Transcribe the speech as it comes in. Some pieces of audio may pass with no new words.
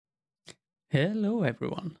Hello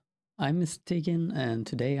everyone, I'm Stiggin and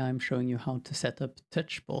today I'm showing you how to set up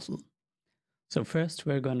Touch Portal. So first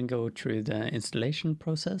we're going to go through the installation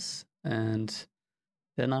process and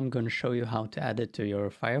then I'm going to show you how to add it to your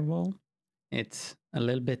firewall. It's a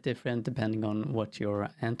little bit different depending on what your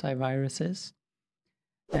antivirus is.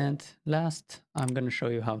 And last I'm going to show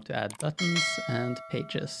you how to add buttons and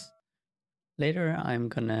pages. Later I'm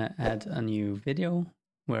going to add a new video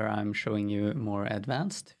where I'm showing you more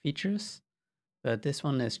advanced features. But this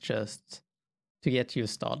one is just to get you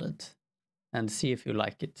started and see if you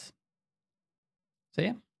like it. So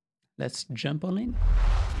yeah, let's jump on in.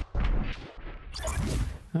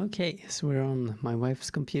 Okay, so we're on my wife's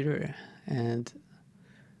computer and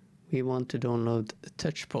we want to download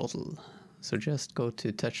Touch Portal. So just go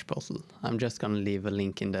to Touch Portal. I'm just gonna leave a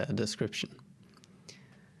link in the description.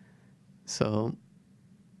 So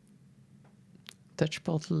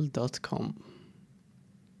touchportal.com.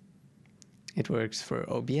 It works for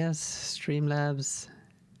OBS, Streamlabs,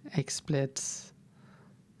 XSplit,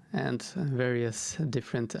 and various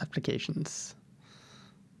different applications.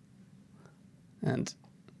 And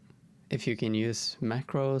if you can use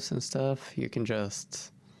macros and stuff, you can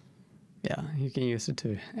just, you can use it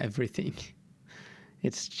to everything.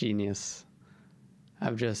 It's genius.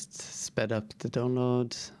 I've just sped up the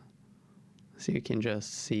download so you can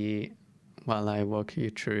just see while I walk you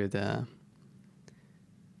through the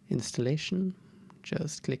installation.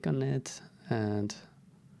 Just click on it and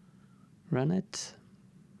run it.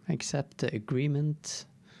 Accept the agreement.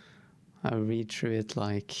 I'll read through it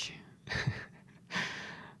like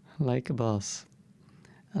like a boss.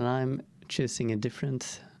 And I'm choosing a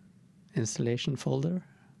different installation folder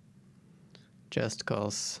just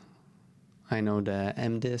cause I know the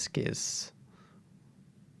M disk has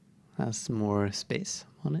more space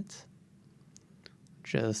on it.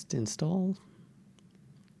 Just install.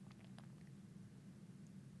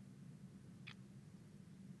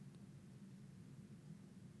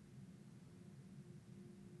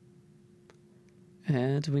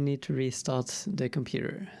 And we need to restart the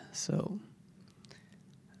computer. So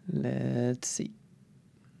let's see.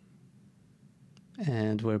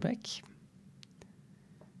 And we're back.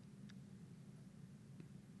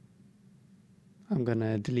 I'm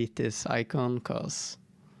gonna delete this icon because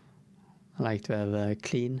I like to have a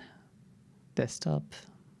clean desktop.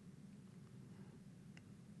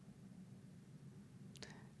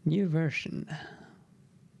 New version.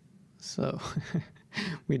 So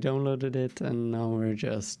we downloaded it and now we're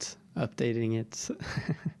just updating it.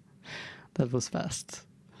 That was fast.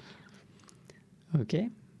 Okay,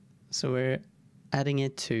 so we're adding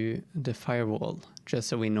it to the firewall just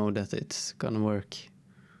so we know that it's gonna work.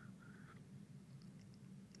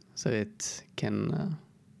 So it can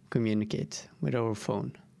communicate with our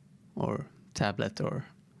phone or tablet or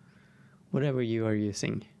whatever you are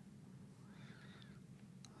using.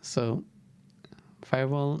 So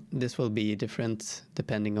firewall, this will be different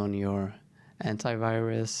depending on your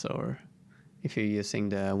antivirus or if you're using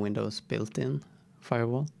the Windows built-in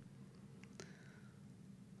firewall.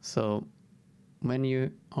 So when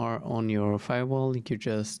you are on your firewall, you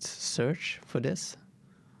just search for this,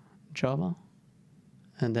 Java,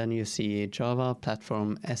 and then you see Java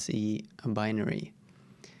Platform SE binary.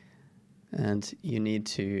 And you need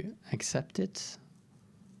to accept it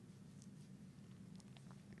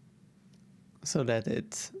so that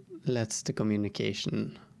it lets the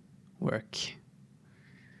communication work.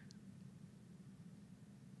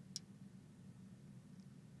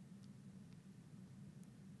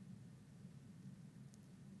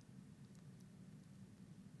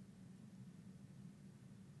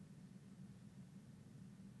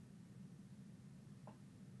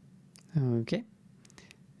 Okay,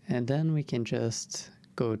 and then we can just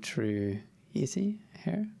go through easy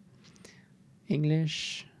here.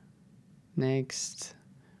 English, next.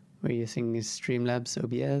 We're using Streamlabs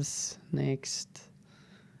OBS, next.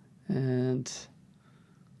 And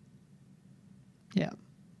yeah,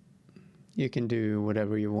 you can do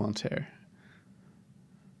whatever you want here.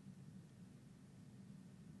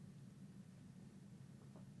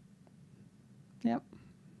 Yep,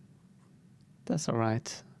 that's all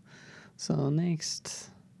right. So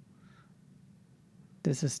next,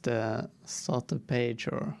 this is the startup page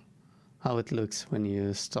or how it looks when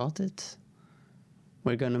you start it.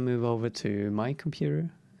 We're gonna move over to my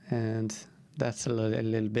computer and that's a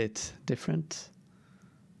little bit different.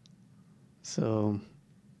 So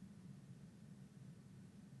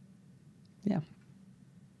yeah.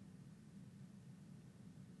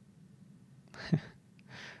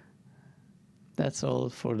 That's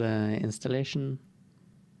all for the installation.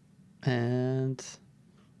 And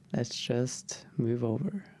let's just move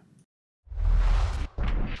over.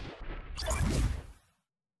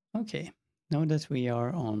 Okay, now that we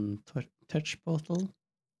are on Touch Portal,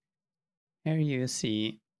 here you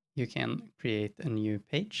see you can create a new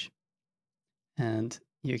page and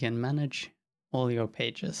you can manage all your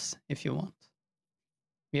pages if you want.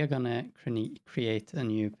 We are gonna create a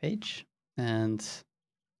new page and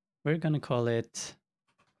we're gonna call it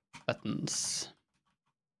buttons.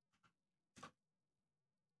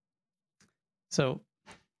 So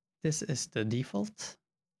this is the default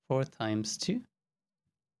 4x2.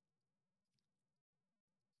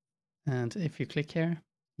 And if you click here,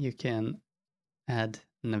 you can add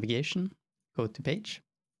navigation, go to page.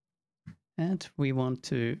 And we want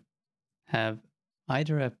to have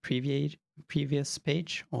either a previous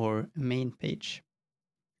page or main page.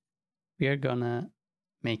 We are gonna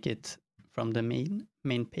make it from the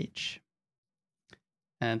main page.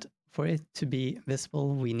 And for it to be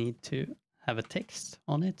visible, we need to have a text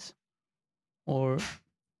on it or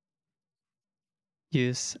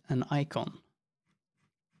use an icon.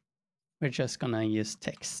 We're just gonna use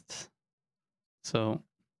text. So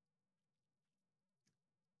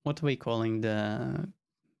what are we calling the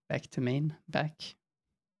back to main? Back?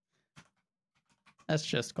 Let's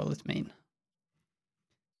just call it main.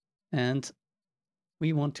 And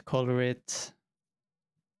we want to color it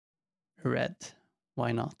red.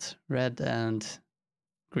 Why not? Red and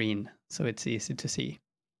green, so it's easy to see.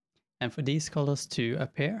 And for these colors to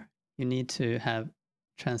appear, you need to have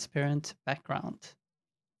transparent background.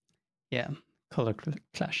 Yeah, color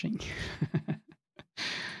clashing.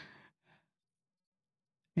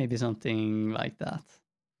 Maybe something like that.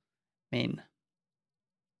 Main.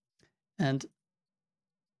 And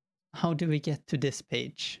how do we get to this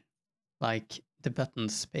page? Like the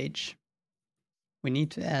buttons page. We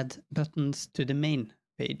need to add buttons to the main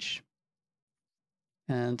page.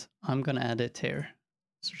 And I'm gonna add it here.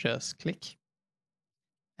 So just click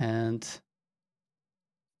and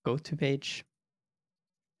go to page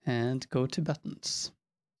and go to buttons.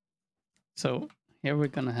 So here we're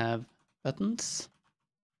gonna have buttons.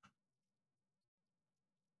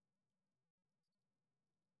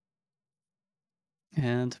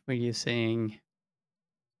 And we're using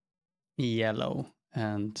yellow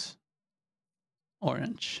and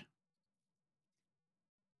orange.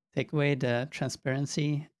 Take away the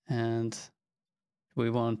transparency and we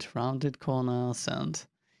want rounded corners, and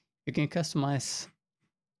you can customize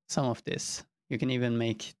some of this. You can even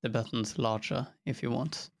make the buttons larger if you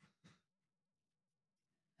want.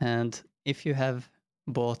 And if you have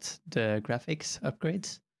bought the graphics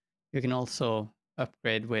upgrades, you can also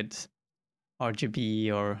upgrade with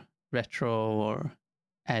RGB or retro or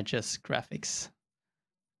edges graphics.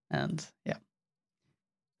 And yeah,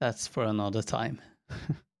 that's for another time.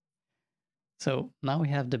 So now we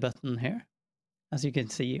have the button here. As you can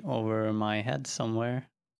see over my head somewhere,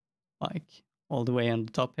 like all the way on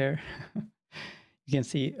the top here, you can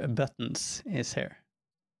see buttons is here.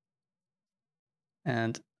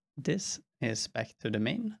 And this is back to the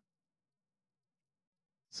main.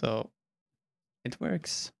 So it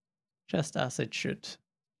works just as it should.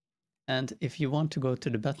 And if you want to go to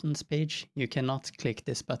the buttons page, you cannot click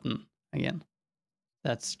this button again.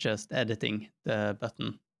 That's just editing the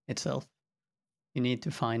button itself. You need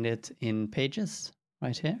to find it in pages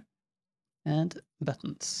right here and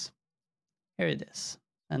buttons. Here it is.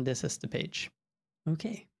 And this is the page.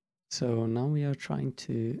 Okay. So now we are trying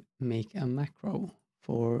to make a macro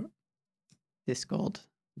for Discord,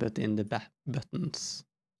 but in the buttons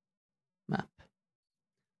map.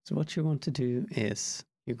 So what you want to do is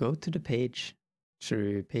you go to the page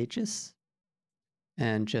through pages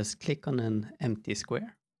and just click on an empty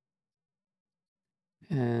square.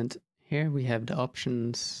 And here we have the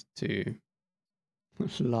options to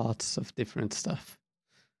lots of different stuff.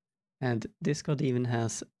 And Discord even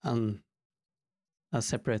has a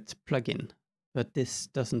separate plugin, but this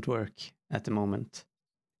doesn't work at the moment.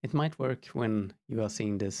 It might work when you are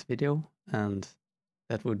seeing this video, and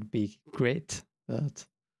that would be great, but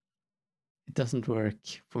it doesn't work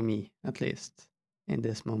for me, at least in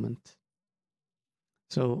this moment.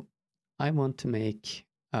 So I want to make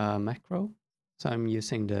a macro, so I'm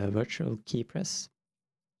using the virtual key press.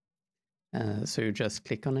 So you just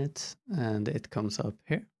click on it and it comes up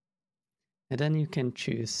here. And then you can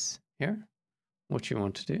choose here what you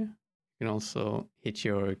want to do. You can also hit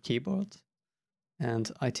your keyboard.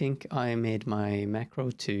 And I think I made my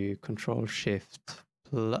macro to Control-Shift+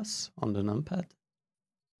 on the numpad.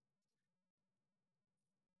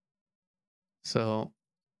 So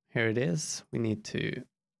here it is. We need to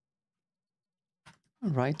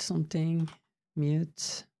write something,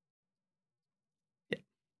 mute. Yeah,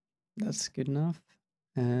 that's good enough.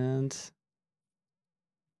 And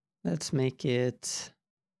let's make it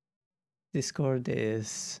Discord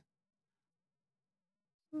is,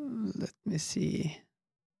 let me see,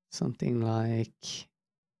 something like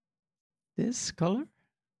this color,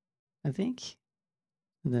 I think.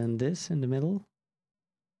 And then this in the middle.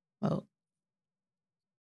 Well,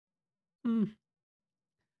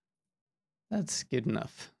 that's good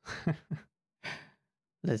enough.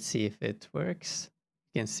 Let's see if it works.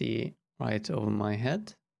 You can see right over my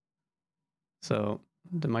head. So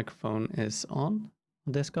the microphone is on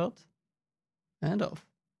Discord and off.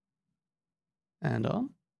 And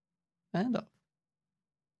on and off.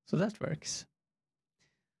 So that works.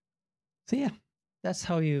 So yeah, that's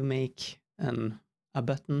how you make a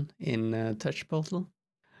button in Touch Portal.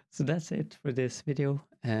 So that's it for this video,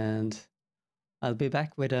 and I'll be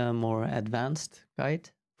back with a more advanced guide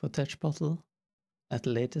for Touch Portal at a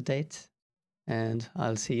later date, and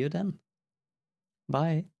I'll see you then.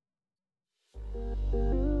 Bye!